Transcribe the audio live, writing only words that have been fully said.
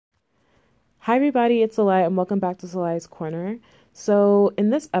Hi, everybody, it's Salai, and welcome back to Salai's Corner. So, in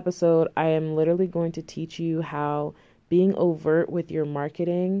this episode, I am literally going to teach you how being overt with your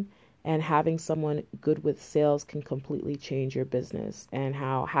marketing and having someone good with sales can completely change your business, and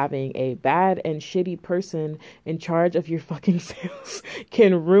how having a bad and shitty person in charge of your fucking sales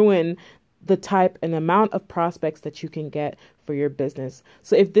can ruin the type and amount of prospects that you can get for your business.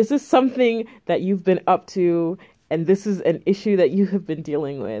 So, if this is something that you've been up to, and this is an issue that you have been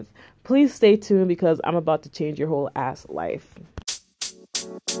dealing with, please stay tuned because I'm about to change your whole ass life.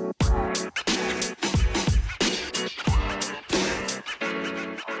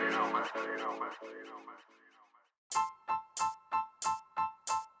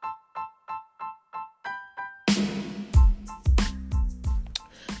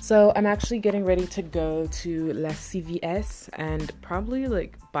 So I'm actually getting ready to go to La CVS and probably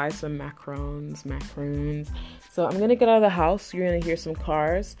like buy some macarons. So I'm gonna get out of the house. You're gonna hear some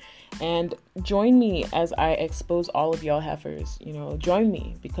cars, and join me as I expose all of y'all heifers. Join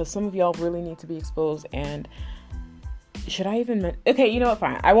me because some of y'all really need to be exposed. And should I even okay, you know what,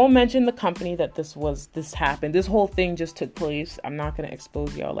 fine. I won't mention the company that this happened. This whole thing just took place. I'm not gonna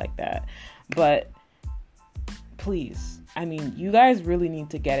expose y'all like that. But please, you guys really need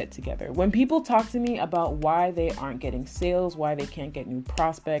to get it together. When people talk to me about why they aren't getting sales, why they can't get new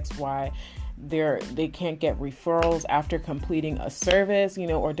prospects, why they can't get referrals after completing a service,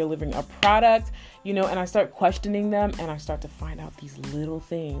 or delivering a product, and I start questioning them, and I start to find out these little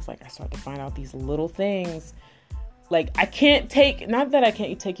things. I can't take, not that I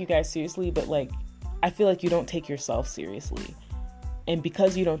can't take you guys seriously, but I feel like you don't take yourself seriously. And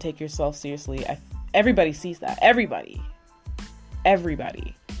because you don't take yourself seriously, everybody sees that. Everybody.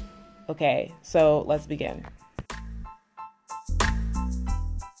 Okay, so let's begin.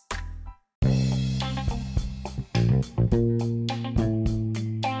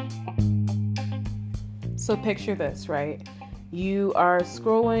 So picture this, right? You are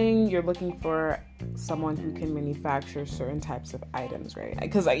scrolling, you're looking for someone who can manufacture certain types of items, right?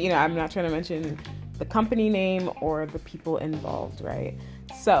 Because, I'm not trying to mention the company name or the people involved, right?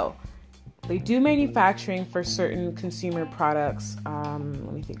 So they do manufacturing for certain consumer products. Let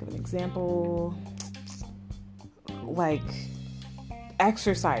me think of an example. Like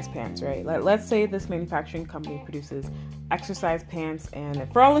exercise pants, right? Let's say this manufacturing company produces exercise pants,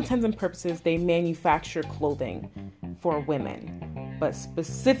 and for all intents and purposes, they manufacture clothing for women. But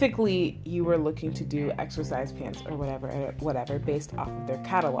specifically, you were looking to do exercise pants or whatever based off of their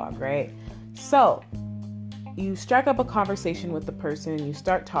catalog, right? So you strike up a conversation with the person, you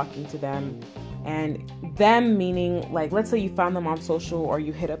start talking to them, and them meaning, let's say you found them on social or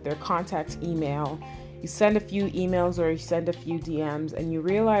you hit up their contact email, you send a few emails or you send a few DMs, and you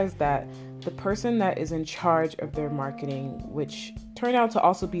realize that the person that is in charge of their marketing, which turned out to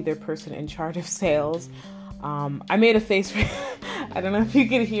also be their person in charge of sales, I made a face, I don't know if you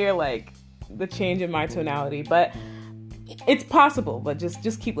could hear the change in my tonality, but it's possible, but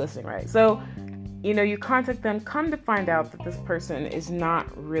just keep listening, right? So you contact them, come to find out that this person is not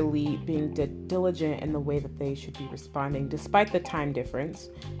really being diligent in the way that they should be responding, despite the time difference.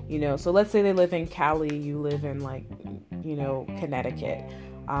 So let's say they live in Cali, you live in Connecticut.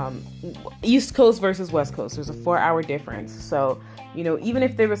 East Coast versus West Coast, there's a 4-hour difference. So, even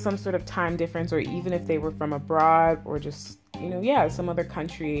if there was some sort of time difference, or even if they were from abroad or just, some other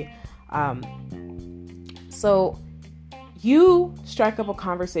country. So you strike up a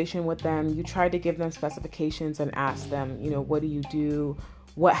conversation with them, you try to give them specifications and ask them, what do you do?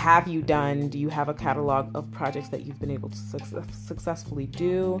 What have you done? Do you have a catalog of projects that you've been able to successfully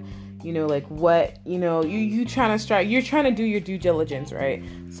do? You're trying to do your due diligence, right?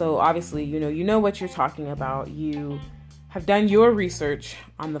 So obviously, you know what you're talking about. You have done your research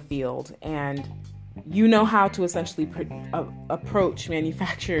on the field, and you know how to essentially approach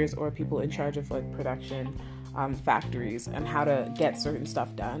manufacturers or people in charge of production factories and how to get certain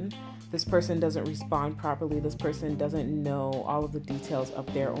stuff done. This person doesn't respond properly. This person doesn't know all of the details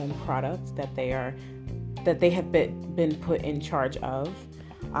of their own product that they have been put in charge of.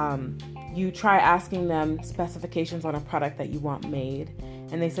 You try asking them specifications on a product that you want made,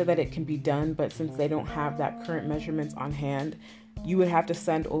 and they said that it can be done, but since they don't have that current measurements on hand, you would have to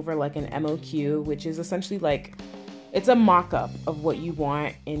send over an MOQ, which is essentially it's a mock-up of what you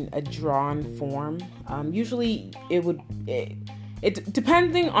want in a drawn form. Usually it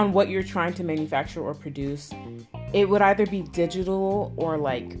depending on what you're trying to manufacture or produce, it would either be digital or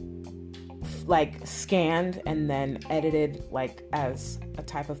scanned and then edited as a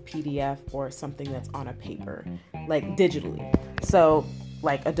type of PDF or something that's on a paper, digitally. So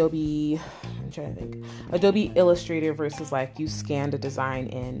Adobe, I'm trying to think. Adobe Illustrator versus like you scanned a design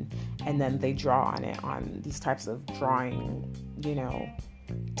in and then they draw on it on these types of drawing,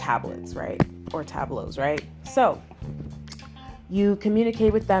 tablets, right? Or tableaus, right? So you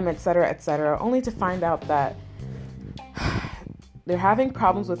communicate with them, etc., only to find out that they're having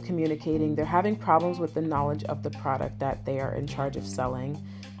problems with communicating. They're having problems with the knowledge of the product that they are in charge of selling.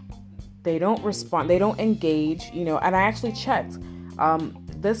 They don't respond. They don't engage, and I actually checked.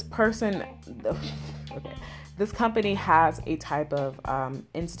 This person, okay, this company has a type of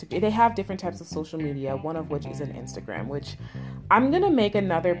they have different types of social media, one of which is an Instagram, which I'm going to make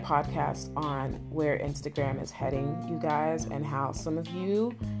another podcast on where Instagram is heading, you guys, and how some of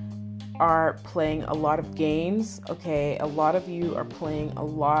you are playing a lot of games, okay? A lot of you are playing a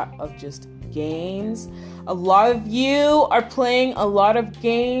lot of just games. A lot of you are playing a lot of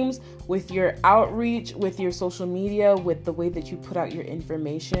games with your outreach, with your social media, with the way that you put out your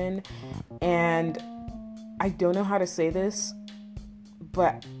information. And I don't know how to say this,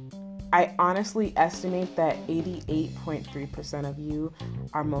 but I honestly estimate that 88.3% of you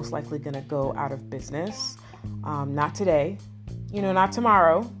are most likely going to go out of business. Not today, not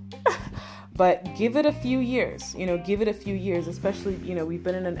tomorrow, but give it a few years, especially, we've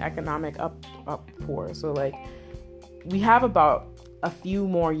been in an economic uppour. So like we have about a few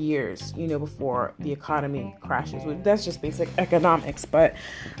more years, before the economy crashes. That's just basic economics. But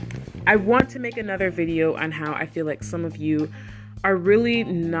I want to make another video on how I feel like some of you are really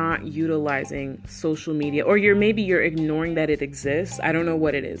not utilizing social media, or maybe you're ignoring that it exists. I don't know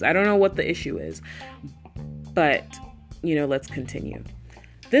what it is. I don't know what the issue is, but let's continue.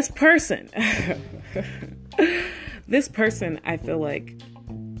 This person, I feel like,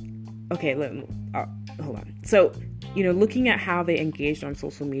 okay, hold on. So, looking at how they engaged on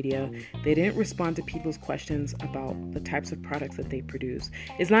social media, they didn't respond to people's questions about the types of products that they produce.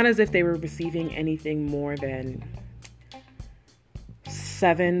 It's not as if they were receiving anything more than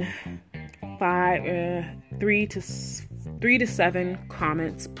 3 to 7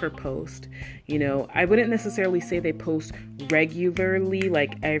 comments per post. I wouldn't necessarily say they post regularly,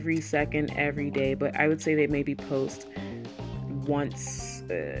 like every second, every day, but I would say they maybe post once,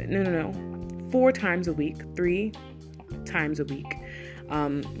 4 times a week, 3 times a week.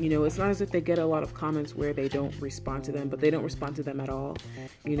 It's not as if they get a lot of comments where they don't respond to them, but they don't respond to them at all.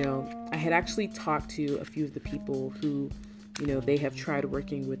 I had actually talked to a few of the people who, they have tried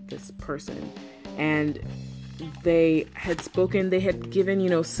working with this person, and they had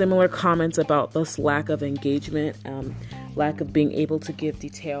given, similar comments about this lack of engagement, lack of being able to give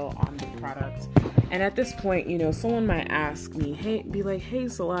detail on the product. And at this point, someone might ask me, hey,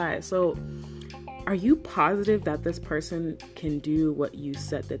 Salai, so are you positive that this person can do what you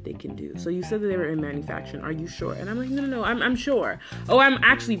said that they can do? So you said that they were in manufacturing. Are you sure? And I'm like, no, I'm sure. Oh, I'm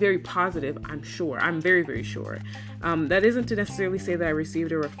actually very positive. I'm sure. I'm very, very sure. That isn't to necessarily say that I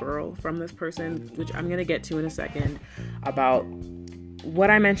received a referral from this person, which I'm going to get to in a second, about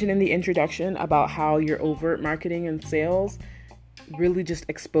what I mentioned in the introduction about how your overt marketing and sales really just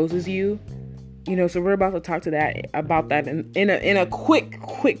exposes you. So we're about to talk about that in a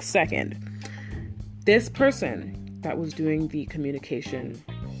quick second. This person that was doing the communication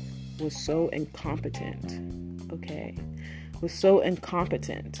was so incompetent, okay? Was so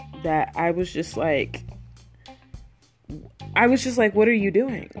incompetent that I was just like, what are you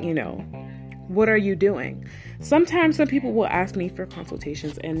doing? What are you doing? Sometimes some people will ask me for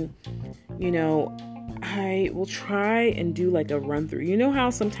consultations, and, I will try and do like a run through.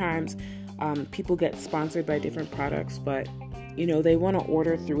 How sometimes people get sponsored by different products, but they want to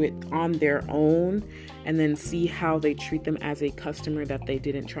order through it on their own and then see how they treat them as a customer that they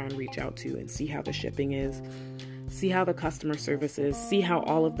didn't try and reach out to, and see how the shipping is, see how the customer service is, see how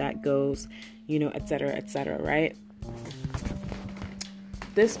all of that goes, et cetera, right?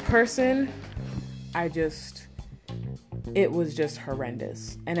 This person, it was just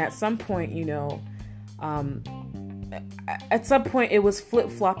horrendous. And at some point, it was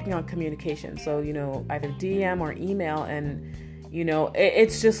flip-flopping on communication. So, either DM or email. And,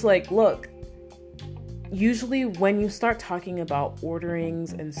 it's just like, look, usually when you start talking about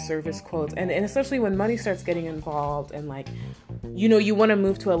orderings and service quotes, and especially when money starts getting involved and like, you want to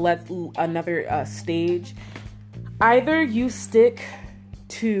move to another stage, either you stick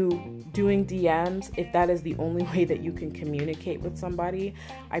to doing DMs if that is the only way that you can communicate with somebody.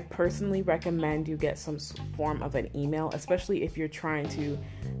 I personally recommend you get some form of an email, especially if you're trying to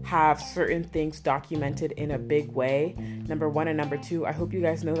have certain things documented in a big way. Number one, and number two, I hope you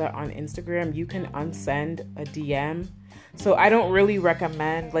guys know that on Instagram you can unsend a DM. So I don't really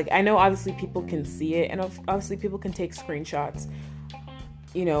recommend, I know obviously people can see it and obviously people can take screenshots,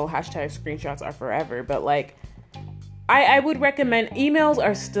 hashtag screenshots are forever, but like, I would recommend emails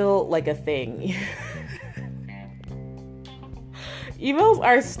are still like a thing. Emails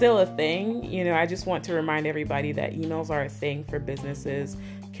are still a thing. I just want to remind everybody that emails are a thing for businesses.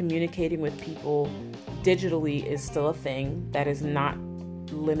 Communicating with people digitally is still a thing that is not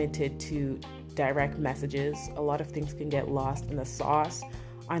limited to direct messages. A lot of things can get lost in the sauce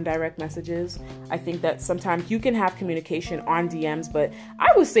on direct messages. I think that sometimes you can have communication on DMs, but I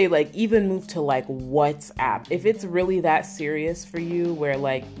would say like even move to like WhatsApp. If it's really that serious for you, where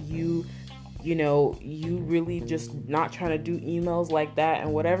like you really just not trying to do emails like that,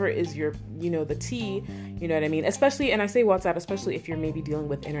 and whatever is your, the tea, you know what I mean? Especially, and I say WhatsApp, especially if you're maybe dealing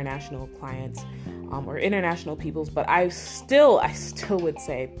with international clients, or international peoples, but I still would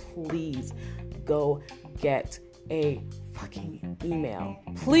say, please go get a fucking email,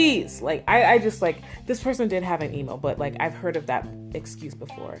 please. Like, I just like, this person did have an email, but like, I've heard of that excuse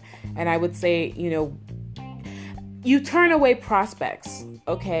before. And I would say, you turn away prospects,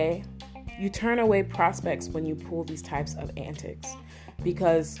 okay? You turn away prospects when you pull these types of antics,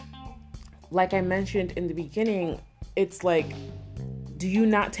 because like I mentioned in the beginning, it's like, do you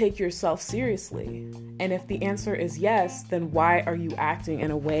not take yourself seriously? And if the answer is yes, then why are you acting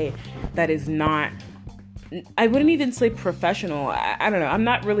in a way that is not, I wouldn't even say professional. I don't know. I'm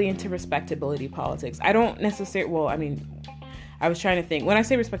not really into respectability politics. I don't necessarily, I was trying to think. When I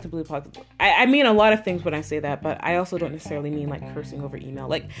say respectability politics, I mean a lot of things when I say that, but I also don't necessarily mean like cursing over email.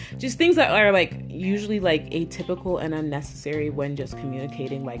 Like just things that are like usually like atypical and unnecessary when just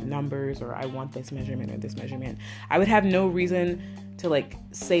communicating like numbers, or I want this measurement or this measurement. I would have no reason to like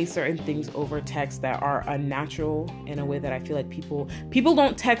say certain things over text that are unnatural in a way that I feel like people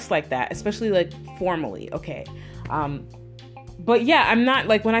don't text like that, especially like formally. Okay. But yeah, I'm not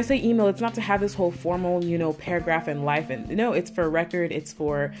like, when I say email, it's not to have this whole formal, paragraph in life. And no, it's for record. It's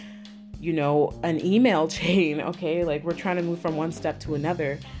for, an email chain. Okay. Like, we're trying to move from one step to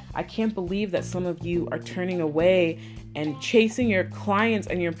another. I can't believe that some of you are turning away and chasing your clients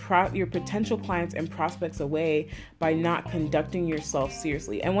and your potential clients and prospects away by not conducting yourself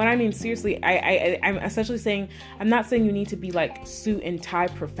seriously. And when I mean seriously, I'm essentially saying, I'm not saying you need to be like suit and tie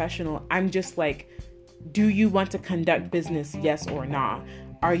professional. I'm just like, do you want to conduct business? Yes or nah?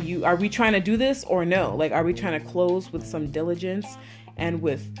 Are we trying to do this or no? Like, are we trying to close with some diligence and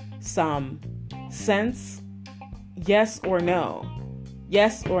with some sense? Yes or no?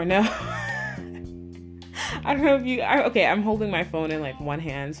 Yes or no? I don't know if okay, I'm holding my phone in like one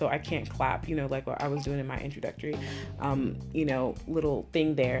hand, so I can't clap, like what I was doing in my introductory, little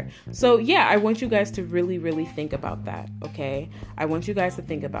thing there. So yeah, I want you guys to really, really think about that. Okay. I want you guys to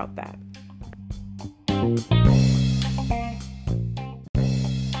think about that.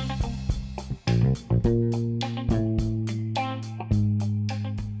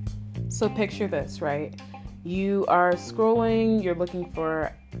 So picture this, right? You are scrolling, you're looking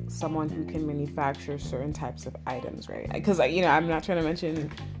for someone who can manufacture certain types of items, right? Because, I'm not trying to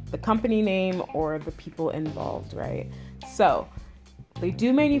mention the company name or the people involved, right? So they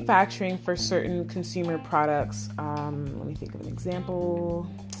do manufacturing for certain consumer products. Let me think of an example.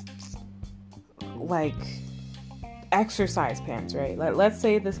 Like exercise pants, right? Let's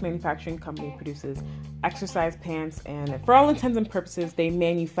say this manufacturing company produces exercise pants, and for all intents and purposes, they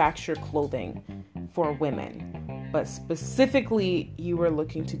manufacture clothing for women. But specifically, you were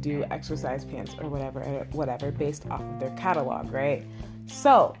looking to do exercise pants or whatever based off of their catalog, right?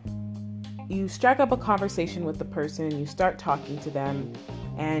 So you strike up a conversation with the person, you start talking to them,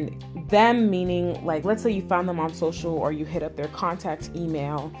 and them meaning, like, let's say you found them on social, or you hit up their contact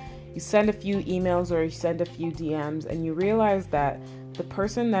email. You send a few emails or you send a few DMs, and you realize that the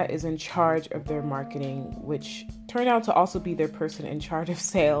person that is in charge of their marketing, which turned out to also be their person in charge of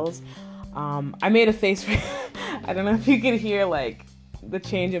sales, I made a face for I don't know if you could hear like the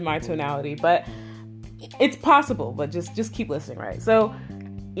change in my tonality, but it's possible, but just keep listening, right? So,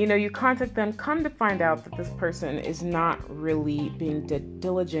 you contact them, come to find out that this person is not really being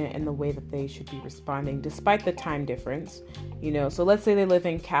diligent in the way that they should be responding, despite the time difference. So let's say they live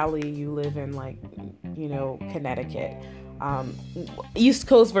in Cali, you live in Connecticut. East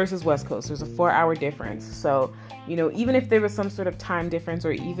Coast versus West Coast, there's a 4-hour difference. So, even if there was some sort of time difference,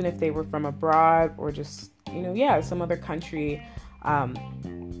 or even if they were from abroad or just, some other country.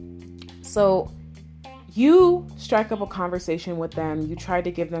 So you strike up a conversation with them, you try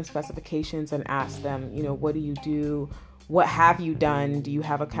to give them specifications and ask them, what do you do? What have you done? Do you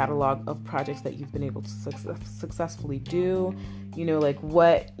have a catalog of projects that you've been able to successfully do?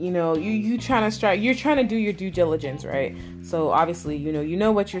 What, you're trying to do your due diligence, right? So obviously, you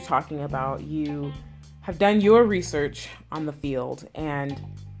know what you're talking about. You have done your research on the field, and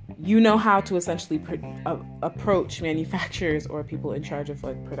you know how to essentially approach manufacturers or people in charge of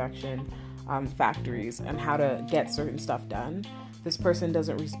like production factories and how to get certain stuff done. This person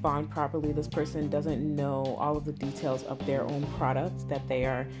doesn't respond properly. This person doesn't know all of the details of their own product that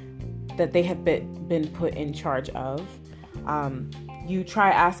they have been put in charge of. You try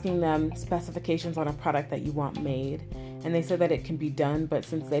asking them specifications on a product that you want made, and they said that it can be done, but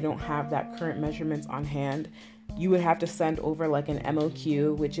since they don't have that current measurements on hand, you would have to send over like an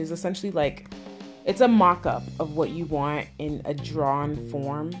MOQ, which is essentially like, it's a mock-up of what you want in a drawn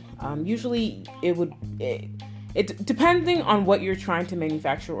form. Usually it depending on what you're trying to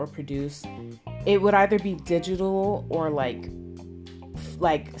manufacture or produce, it would either be digital or like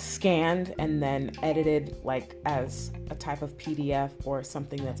scanned and then edited like as a type of PDF or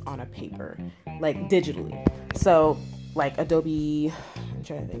something that's on a paper, like digitally. So like Adobe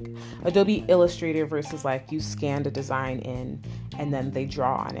Illustrator versus like you scanned a design in and then they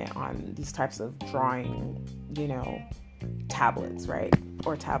draw on it on these types of drawing, tablets, right?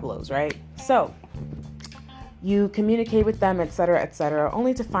 Or tableaus, right? So you communicate with them, etc.,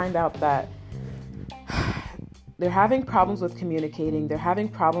 only to find out that they're having problems with communicating. They're having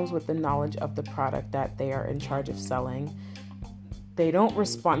problems with the knowledge of the product that they are in charge of selling. They don't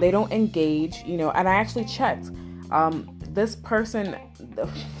respond. They don't engage, and I actually checked. This person,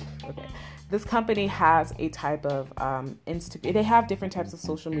 this company has a type of they have different types of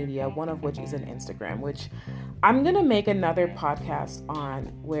social media, one of which is an Instagram, which I'm going to make another podcast on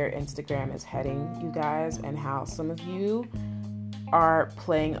where Instagram is heading, you guys, and how some of you are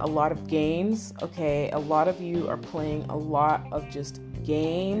playing a lot of games, okay? A lot of you are playing a lot of just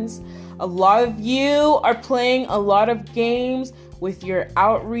games. A lot of you are playing a lot of games with your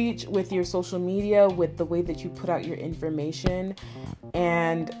outreach, with your social media, with the way that you put out your information.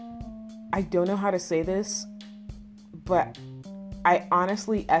 And I don't know how to say this, but I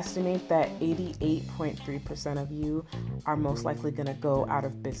honestly estimate that 88.3% of you are most likely going to go out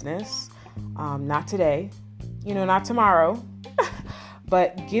of business. Not today, not tomorrow,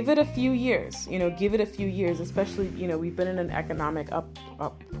 but give it a few years, especially, we've been in an economic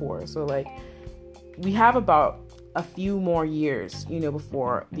uppour. So like we have about a few more years,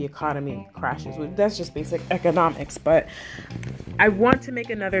 before the economy crashes. That's just basic economics. But I want to make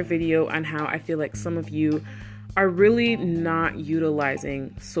another video on how I feel like some of you are really not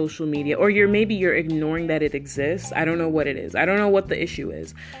utilizing social media, or maybe you're ignoring that it exists. I don't know what it is. I don't know what the issue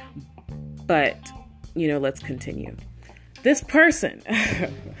is, but let's continue. This person,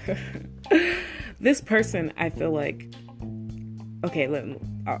 I feel like, okay,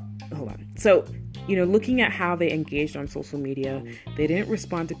 hold on. So, looking at how they engaged on social media, they didn't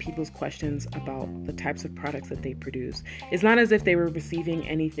respond to people's questions about the types of products that they produce. It's not as if they were receiving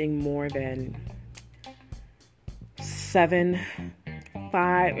anything more than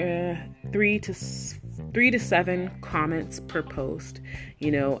 3 to 7 comments per post.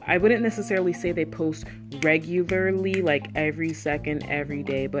 I wouldn't necessarily say they post regularly, like every second, every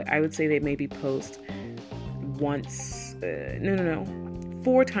day, but I would say they maybe post once,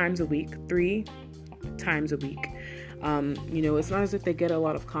 4 times a week, 3 times a week. It's not as if they get a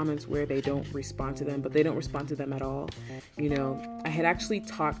lot of comments where they don't respond to them, but they don't respond to them at all. I had actually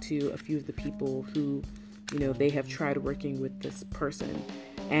talked to a few of the people who, they have tried working with this person,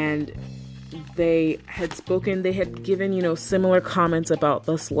 and they had given, similar comments about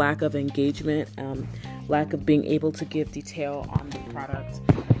this lack of engagement, lack of being able to give detail on the product.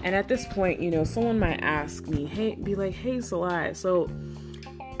 And at this point, someone might ask me, hey, Salai, so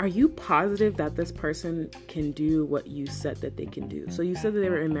are you positive that this person can do what you said that they can do? So you said that they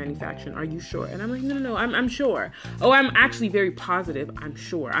were in manufacturing. Are you sure? And I'm like, no, I'm sure. Oh, I'm actually very positive. I'm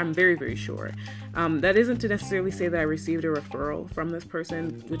sure. I'm very, very sure. That isn't to necessarily say that I received a referral from this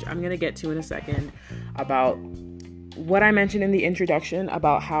person, which I'm going to get to in a second, about what I mentioned in the introduction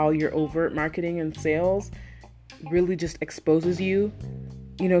about how your overt marketing and sales really just exposes you.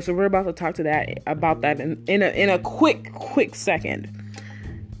 So we're about to talk about that in a quick second.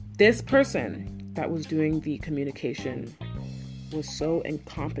 This person that was doing the communication was so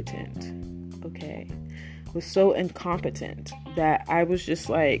incompetent, okay? Was so incompetent that I was just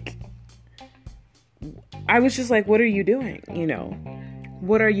like, what are you doing?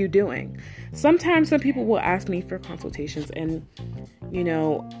 What are you doing? Sometimes some people will ask me for consultations, and,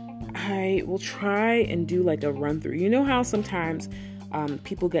 I will try and do like a run through. How sometimes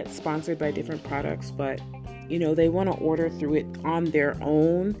people get sponsored by different products, but they want to order through it on their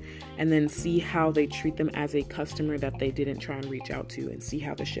own and then see how they treat them as a customer that they didn't try and reach out to, and see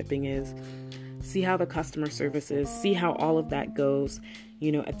how the shipping is, see how the customer service is, see how all of that goes,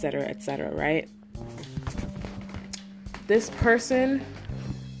 et cetera, right? This person,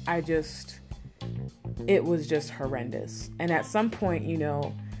 it was just horrendous. And at some point,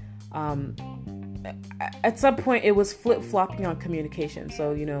 at some point it was flip-flopping on communication.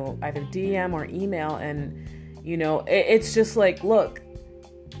 So, either DM or email. And, it's just like, look,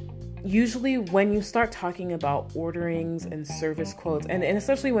 usually when you start talking about orderings and service quotes, and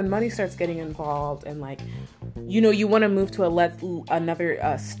especially when money starts getting involved and like, you want to move to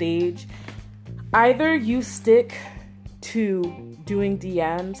another stage, either you stick to doing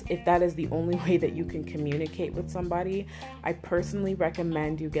DMs if that is the only way that you can communicate with somebody. I personally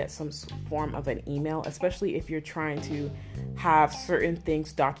recommend you get some form of an email, especially if you're trying to have certain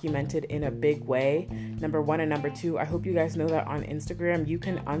things documented in a big way. Number one. And number two, I hope you guys know that on Instagram, you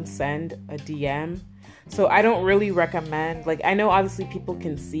can unsend a DM. So I don't really recommend, like, I know obviously people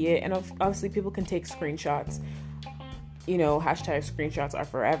can see it and obviously people can take screenshots, hashtag screenshots are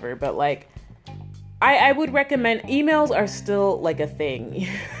forever, but like, I would recommend emails are still like a thing.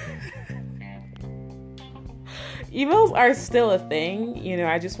 Emails are still a thing.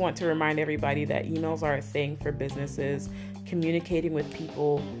 I just want to remind everybody that emails are a thing for businesses. Communicating with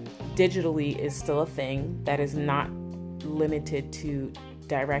people digitally is still a thing that is not limited to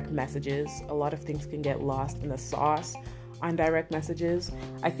direct messages. A lot of things can get lost in the sauce on direct messages.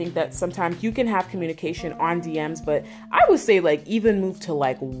 I think that sometimes you can have communication on DMs, but I would say like even move to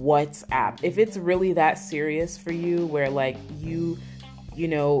like WhatsApp. If it's really that serious for you where like you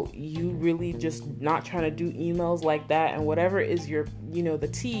really just not trying to do emails like that, and whatever is your, the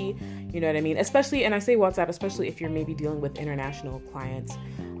tea, you know what I mean? Especially, and I say WhatsApp, especially if you're maybe dealing with international clients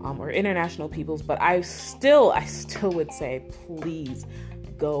or international peoples, but I still would say, please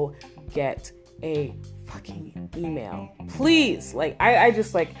go get a fucking email, please. Like I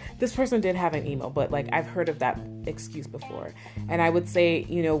just like, this person did have an email, but like I've heard of that excuse before. And I would say,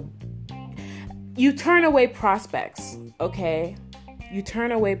 you turn away prospects, okay? You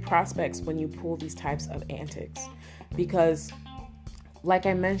turn away prospects when you pull these types of antics, because like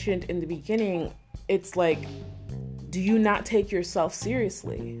I mentioned in the beginning, it's like, do you not take yourself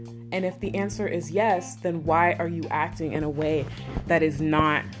seriously? And if the answer is yes, then why are you acting in a way that is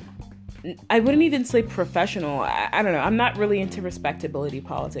not, I wouldn't even say professional. I don't know. I'm not really into respectability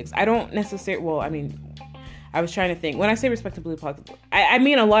politics. I don't necessarily, I was trying to think. When I say respectability politics, I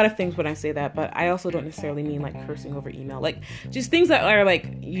mean a lot of things when I say that, but I also don't necessarily mean like cursing over email. Like just things that are like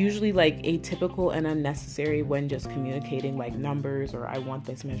usually like atypical and unnecessary when just communicating like numbers or I want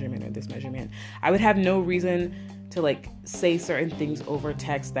this measurement or this measurement. I would have no reason to like say certain things over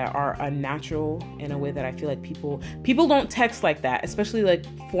text that are unnatural in a way that I feel like people don't text like that, especially like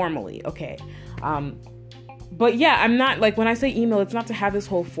formally. Okay. But yeah, I'm not like, when I say email, it's not to have this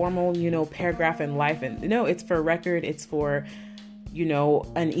whole formal, paragraph in life. And no, it's for record. It's for,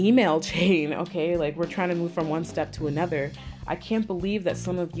 an email chain. Okay. Like we're trying to move from one step to another. I can't believe that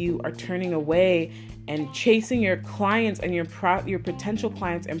some of you are turning away and chasing your clients and your potential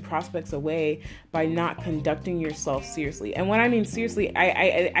clients and prospects away by not conducting yourself seriously. And when I mean seriously,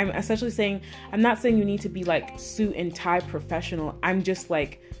 I'm essentially saying, I'm not saying you need to be like suit and tie professional. I'm just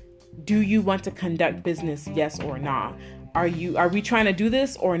like, do you want to conduct business? Yes or nah? Are we trying to do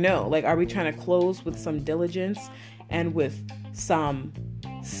this or no? Like, are we trying to close with some diligence and with some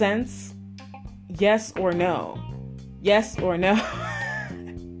sense? Yes or no? Yes or no?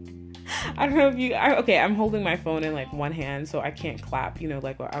 I don't know if you, okay, I'm holding my phone in like one hand, so I can't clap,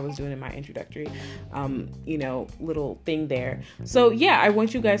 like what I was doing in my introductory, little thing there. So yeah, I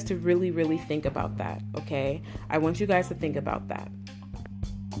want you guys to really, really think about that. Okay. I want you guys to think about that.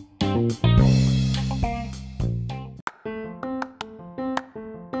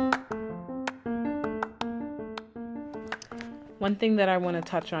 One thing that I want to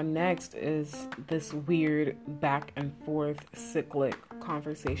touch on next is this weird back and forth cyclic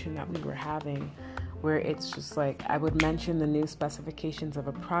conversation that we were having, where it's just like I would mention the new specifications of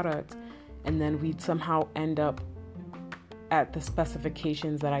a product and then we'd somehow end up at the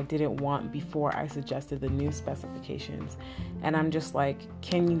specifications that I didn't want before I suggested the new specifications. And I'm just like,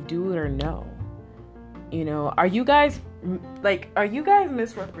 can you do it or no? Are you guys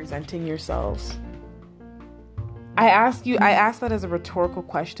misrepresenting yourselves? I asked that as a rhetorical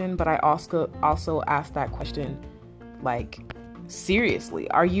question, but I also asked that question like, seriously,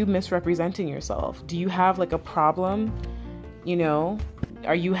 are you misrepresenting yourself? Do you have like a problem?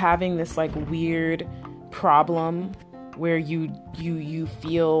 Are you having this like weird problem where you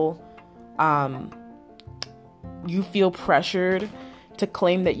feel pressured to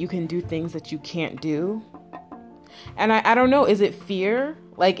claim that you can do things that you can't do? And I don't know, is it fear?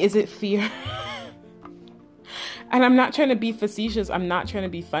 Like, is it fear? And I'm not trying to be facetious. I'm not trying to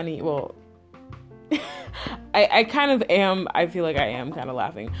be funny. Well, I kind of am, I feel like I am kind of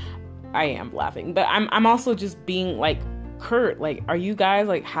laughing. I am laughing, but I'm also just being like, Kurt, like, are you guys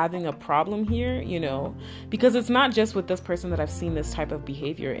like having a problem here? You know, because it's not just with this person that I've seen this type of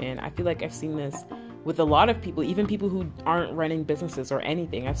behavior in. I feel like I've seen this with a lot of people, even people who aren't running businesses or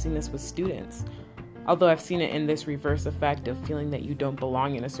anything. I've seen this with students. Although I've seen it in this reverse effect of feeling that you don't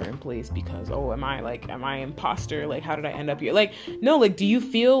belong in a certain place because, oh, am I imposter? Like, how did I end up here? Like, no, like, do you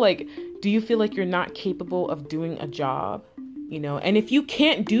feel like you're not capable of doing a job? You know, and if you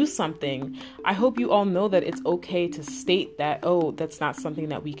can't do something, I hope you all know that it's okay to state that, oh, that's not something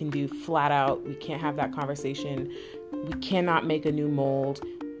that we can do flat out. We can't have that conversation. We cannot make a new mold.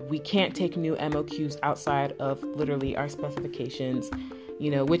 We can't take new MOQs outside of literally our specifications,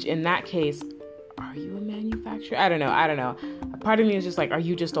 you know, which in that case, are you a manufacturer? I don't know. Part of me is just like, are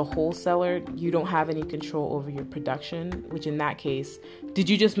you just a wholesaler? You don't have any control over your production, which in that case, did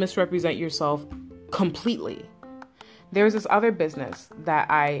you just misrepresent yourself completely? There was this other business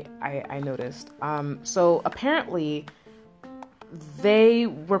that I noticed. So apparently they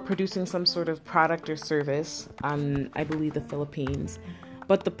were producing some sort of product or service on, I believe, the Philippines.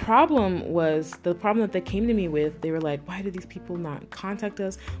 But the problem that they came to me with, they were like, why do these people not contact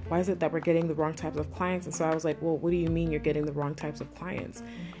us? Why is it that we're getting the wrong types of clients? And so I was like, well, what do you mean you're getting the wrong types of clients?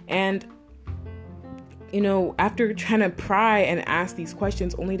 And, you know, after trying to pry and ask these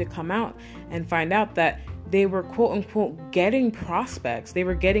questions only to come out and find out that they were, quote unquote, getting prospects. They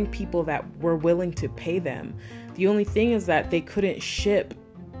were getting people that were willing to pay them. The only thing is that they couldn't ship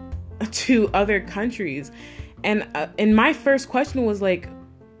to other countries. And my first question was like,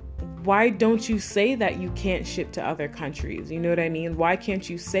 why don't you say that you can't ship to other countries? You know what I mean? Why can't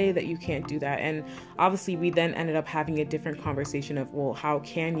you say that you can't do that? And obviously we then ended up having a different conversation of, well, how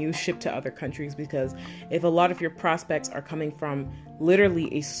can you ship to other countries? Because if a lot of your prospects are coming from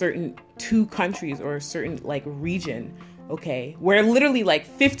literally a certain 2 countries or a certain like region, okay, where literally like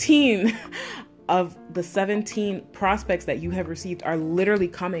 15 of the 17 prospects that you have received are literally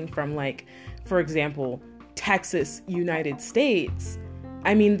coming from, like, for example, Texas, United States,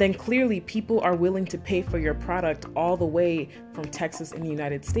 I mean, then clearly people are willing to pay for your product all the way from Texas and the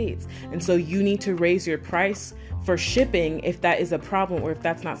United States. And so you need to raise your price for shipping if that is a problem or if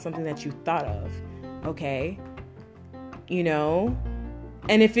that's not something that you thought of. Okay? You know?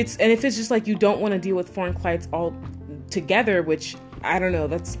 And if it's just like you don't want to deal with foreign clients all together, which I don't know,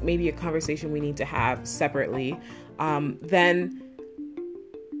 that's maybe a conversation we need to have separately, then,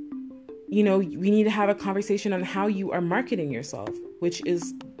 you know, we need to have a conversation on how you are marketing yourself, which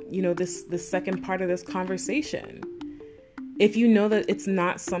is, you know, this second part of this conversation. If you know that it's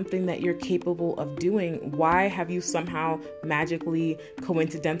not something that you're capable of doing, why have you somehow magically,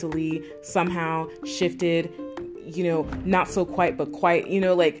 coincidentally, somehow shifted, you know, not so quite, but quite, you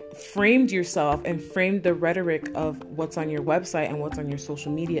know, like framed yourself and framed the rhetoric of what's on your website and what's on your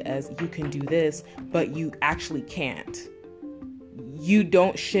social media as you can do this, but you actually can't. You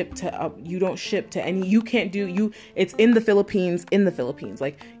don't ship to any, you can't do, it's in the Philippines.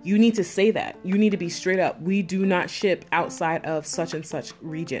 Like, you need to say that. You need to be straight up. We do not ship outside of such and such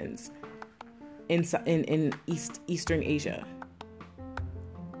regions in Eastern Asia.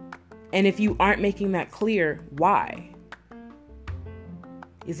 And if you aren't making that clear, why?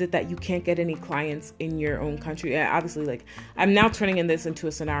 Is it that you can't get any clients in your own country? Obviously, like, I'm now turning this into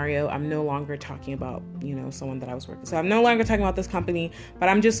a scenario. I'm no longer talking about, you know, someone that I was working. So I'm no longer talking about this company, but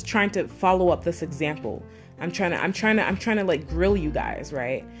I'm just trying to follow up this example. I'm trying to like grill you guys,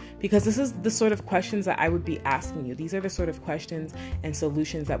 right? Because this is the sort of questions that I would be asking you. These are the sort of questions and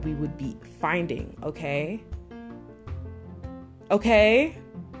solutions that we would be finding. Okay.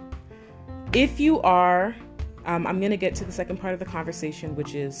 If you are, I'm going to get to the second part of the conversation,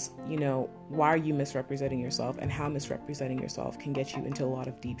 which is, you know, why are you misrepresenting yourself and how misrepresenting yourself can get you into a lot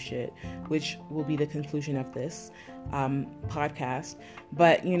of deep shit, which will be the conclusion of this podcast.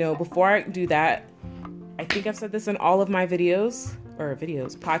 But, you know, before I do that, I think I've said this in all of my podcasts.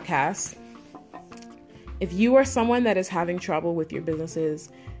 If you are someone that is having trouble with your businesses,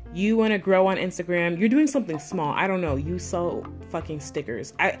 you want to grow on Instagram, you're doing something small. I don't know. You sell fucking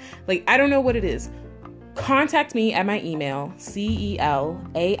stickers. I don't know what it is. Contact me at my email,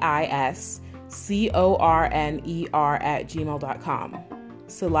 celaiscorner@gmail.com.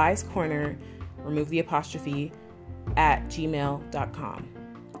 Celai's Corner, remove the apostrophe, @gmail.com.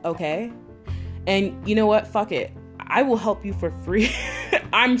 Okay? And you know what? Fuck it. I will help you for free.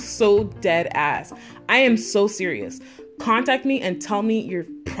 I'm so dead ass. I am so serious. Contact me and tell me your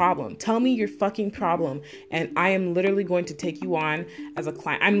problem. Tell me your fucking problem. And I am literally going to take you on as a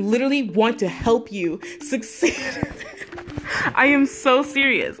client. I'm literally want to help you succeed. I am so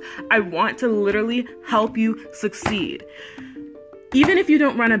serious. I want to literally help you succeed. Even if you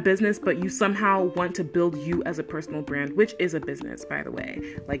don't run a business, but you somehow want to build you as a personal brand, which is a business, by the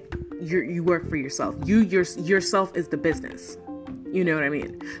way. Like, you work for yourself. Yourself is the business. You know what I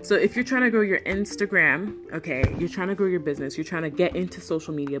mean? So if you're trying to grow your Instagram, okay, you're trying to grow your business, you're trying to get into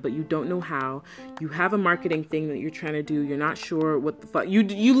social media, but you don't know how, you have a marketing thing that you're trying to do, you're not sure what the fuck,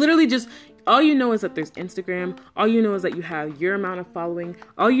 you literally just, all you know is that there's Instagram, all you know is that you have your amount of following,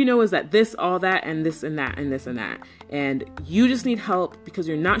 all you know is that this, all that, and this and that, and this and that, and you just need help because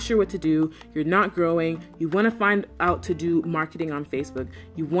you're not sure what to do, you're not growing, you want to find out to do marketing on Facebook,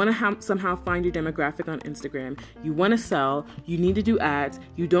 you want to somehow find your demographic on Instagram, you want to sell, you need to do ads,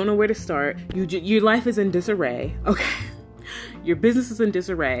 you don't know where to start, your life is in disarray, okay, your business is in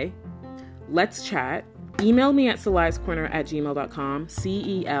disarray, let's chat. Email me at celaiscorner@gmail.com,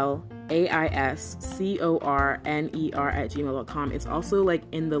 CELAISCORNER@gmail.com. It's also like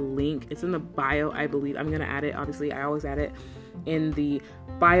in the link. It's in the bio, I believe. I'm going to add it. Obviously, I always add it in the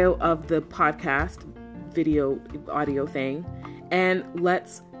bio of the podcast video audio thing. And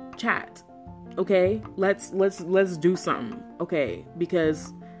let's chat. Okay? Let's do something. Okay?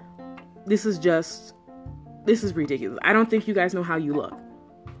 Because this is ridiculous. I don't think you guys know how you look.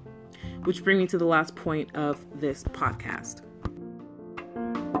 Which brings me to the last point of this podcast.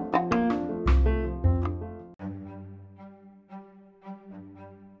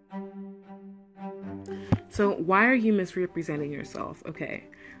 So why are you misrepresenting yourself? Okay,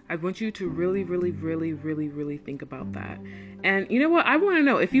 I want you to really, really, really, really, really think about that. And you know what? I want to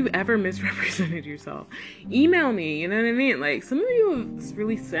know if you've ever misrepresented yourself. Email me, you know what I mean? Like, some of you have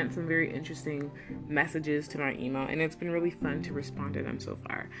really sent some very interesting messages to my email, and it's been really fun to respond to them so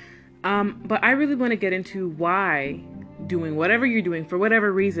far. But I really want to get into why doing whatever you're doing for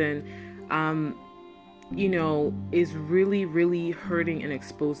whatever reason, is really, really hurting and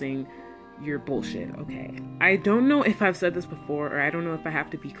exposing your bullshit. Okay. I don't know if I've said this before, or I don't know if I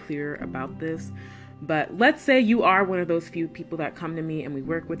have to be clear about this, but let's say you are one of those few people that come to me and we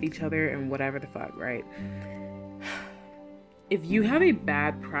work with each other and whatever the fuck, right? If you have a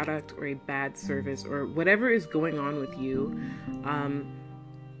bad product or a bad service or whatever is going on with you,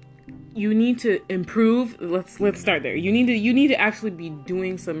 you need to improve. Let's start there. You need to actually be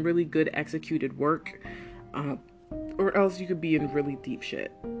doing some really good executed work, or else you could be in really deep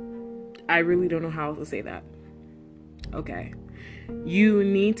shit. I really don't know how else to say that. Okay. You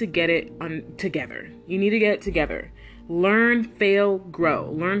need to get it together. You need to get it together. Learn, fail, grow.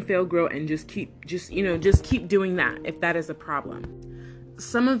 Learn, fail, grow, and just keep doing that if that is a problem.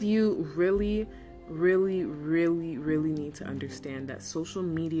 Some of you really, really, really, really need to understand that social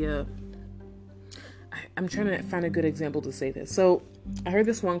media, I'm trying to find a good example to say this. So I heard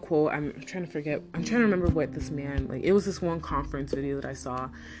this one quote. I'm trying to remember what this man, like, it was this one conference video that I saw,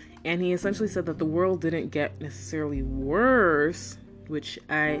 and he essentially said that the world didn't get necessarily worse, which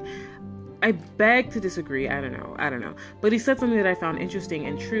I beg to disagree. I don't know. But he said something that I found interesting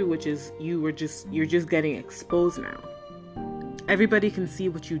and true, which is you're just getting exposed now. Everybody can see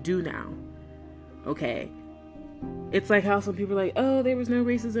what you do now. Okay. It's like how some people are like, oh, there was no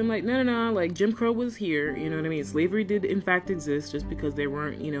racism. Like, no, like Jim Crow was here. You know what I mean? Slavery did in fact exist, just because there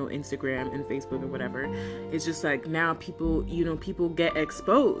weren't, Instagram and Facebook or whatever. It's just like now people get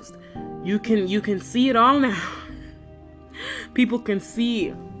exposed. You can see it all now. People can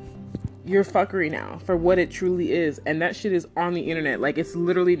see your fuckery now for what it truly is. And that shit is on the internet. Like, it's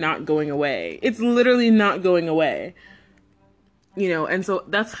literally not going away. And so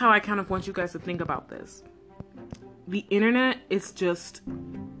that's how I kind of want you guys to think about this. The internet is just,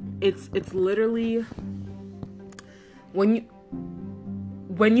 it's literally, when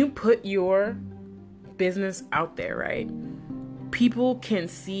you put your business out there, right? People can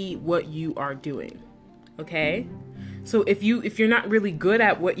see what you are doing. Okay? So if you're not really good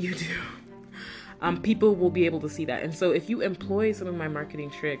at what you do, people will be able to see that. And so if you employ some of my marketing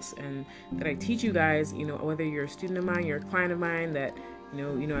tricks and that I teach you guys, whether you're a student of mine, you're a client of mine, that,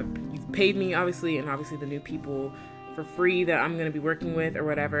 you've paid me, obviously, and obviously the new people for free that I'm going to be working with or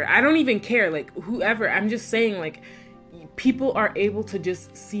whatever. I don't even care, like, whoever. I'm just saying, like, people are able to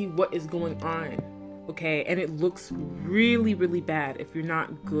just see what is going on, okay? And it looks really, really bad if you're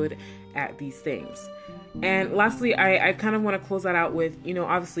not good at these things. And lastly, I kind of want to close that out with,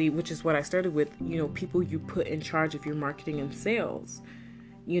 obviously, which is what I started with, people you put in charge of your marketing and sales.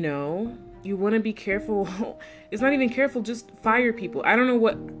 You want to be careful. It's not even careful, just fire people. I don't know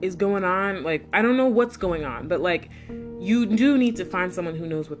what is going on. Like, I don't know what's going on, but like, you do need to find someone who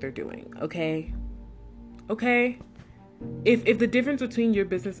knows what they're doing. Okay? if the difference between your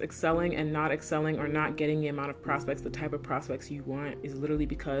business excelling and not excelling, or not getting the amount of prospects, the type of prospects you want, is literally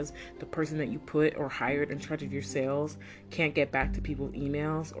because the person that you put or hired in charge of your sales can't get back to people's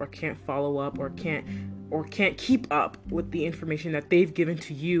emails, or can't follow up, or can't keep up with the information that they've given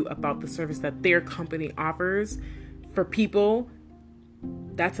to you about the service that their company offers for people,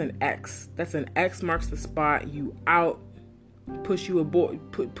 that's an X. That's an X marks the spot. You out, push you aboard,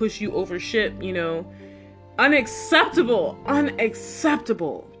 push you over shit, Unacceptable.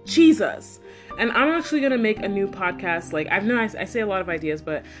 Jesus. And I'm actually going to make a new podcast. Like, I say a lot of ideas,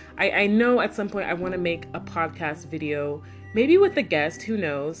 but I know at some point I want to make a podcast video, maybe with a guest, who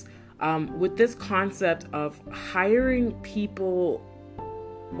knows, with this concept of hiring people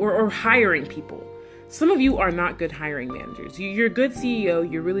or hiring people. Some of you are not good hiring managers. You're a good CEO.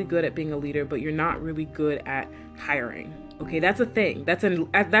 You're really good at being a leader, but you're not really good at hiring. Okay, that's a thing. That's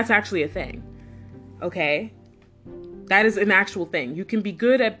actually a thing. Okay, that is an actual thing. You can be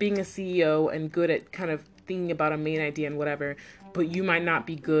good at being a CEO and good at kind of thinking about a main idea and whatever, but you might not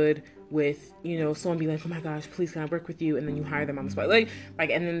be good with, someone being like, oh my gosh, please can I work with you? And then you hire them on the spot. Like,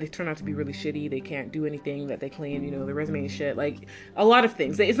 and then they turn out to be really shitty. They can't do anything that they claim, their resume is shit. Like, a lot of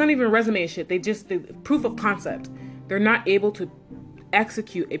things. It's not even a resume shit. The proof of concept. They're not able to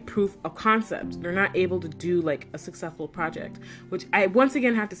execute a proof of concept. They're not able to do like a successful project, which I once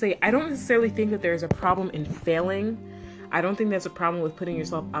again have to say, I don't necessarily think that there's a problem in failing. I don't think there's a problem with putting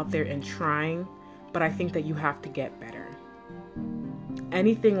yourself out there and trying, but I think that you have to get better.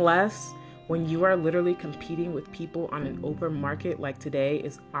 Anything less, when you are literally competing with people on an open market like today,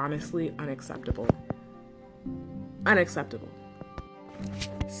 is honestly unacceptable. Unacceptable.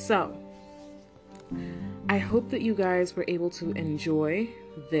 So, I hope that you guys were able to enjoy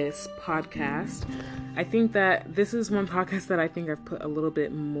this podcast. I think that this is one podcast that I think I've put a little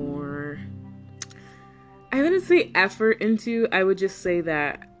bit more, I wouldn't say effort into. I would just say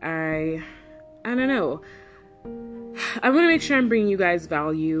that I don't know. I want to make sure I'm bringing you guys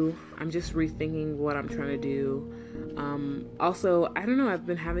value. I'm just rethinking what I'm trying to do. Also, I don't know, I've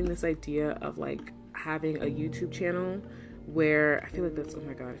been having this idea of like having a YouTube channel where I feel like that's, oh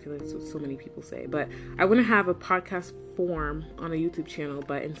my God, I feel like that's what so many people say, but I want to have a podcast form on a YouTube channel,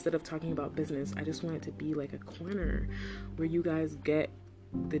 but instead of talking about business, I just want it to be like a corner where you guys get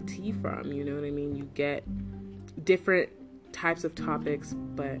the tea from, you know what I mean? You get different types of topics,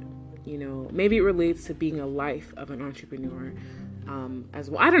 but maybe it relates to being a life of an entrepreneur as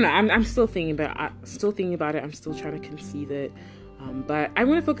well. I don't know. I'm still thinking about it. I'm still trying to conceive it. But I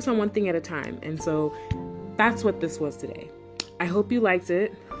want to focus on one thing at a time. And so that's what this was today. I hope you liked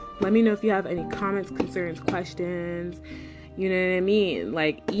it. Let me know if you have any comments, concerns, questions. You know what I mean?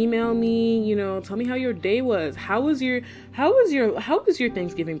 Like, email me, tell me how your day was. How was your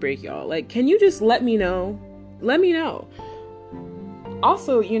Thanksgiving break, y'all? Like, can you just let me know? Let me know.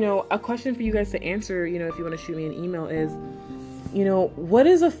 Also, a question for you guys to answer, if you want to shoot me an email is, what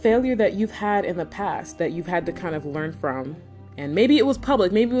is a failure that you've had in the past that you've had to kind of learn from? And maybe it was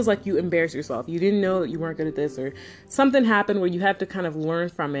public. Maybe it was like you embarrassed yourself. You didn't know that you weren't good at this, or something happened where you had to kind of learn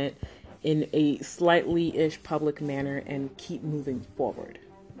from it in a slightly-ish public manner and keep moving forward.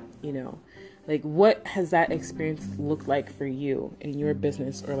 Like, what has that experience looked like for you in your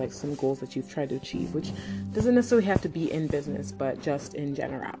business, or like some goals that you've tried to achieve, which doesn't necessarily have to be in business, but just in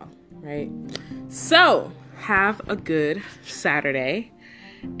general, right? So have a good Saturday,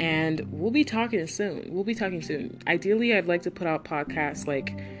 and we'll be talking soon. Ideally, I'd like to put out podcasts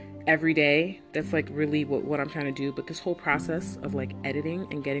like every day. That's like really what I'm trying to do. But this whole process of like editing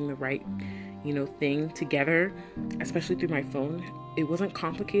and getting the right, thing together, especially through my phone, it wasn't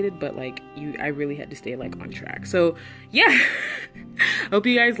complicated, but like I really had to stay like on track. So yeah, hope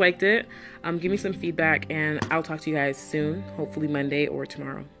you guys liked it. Give me some feedback, and I'll talk to you guys soon, hopefully Monday or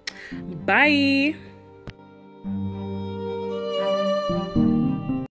tomorrow. Bye.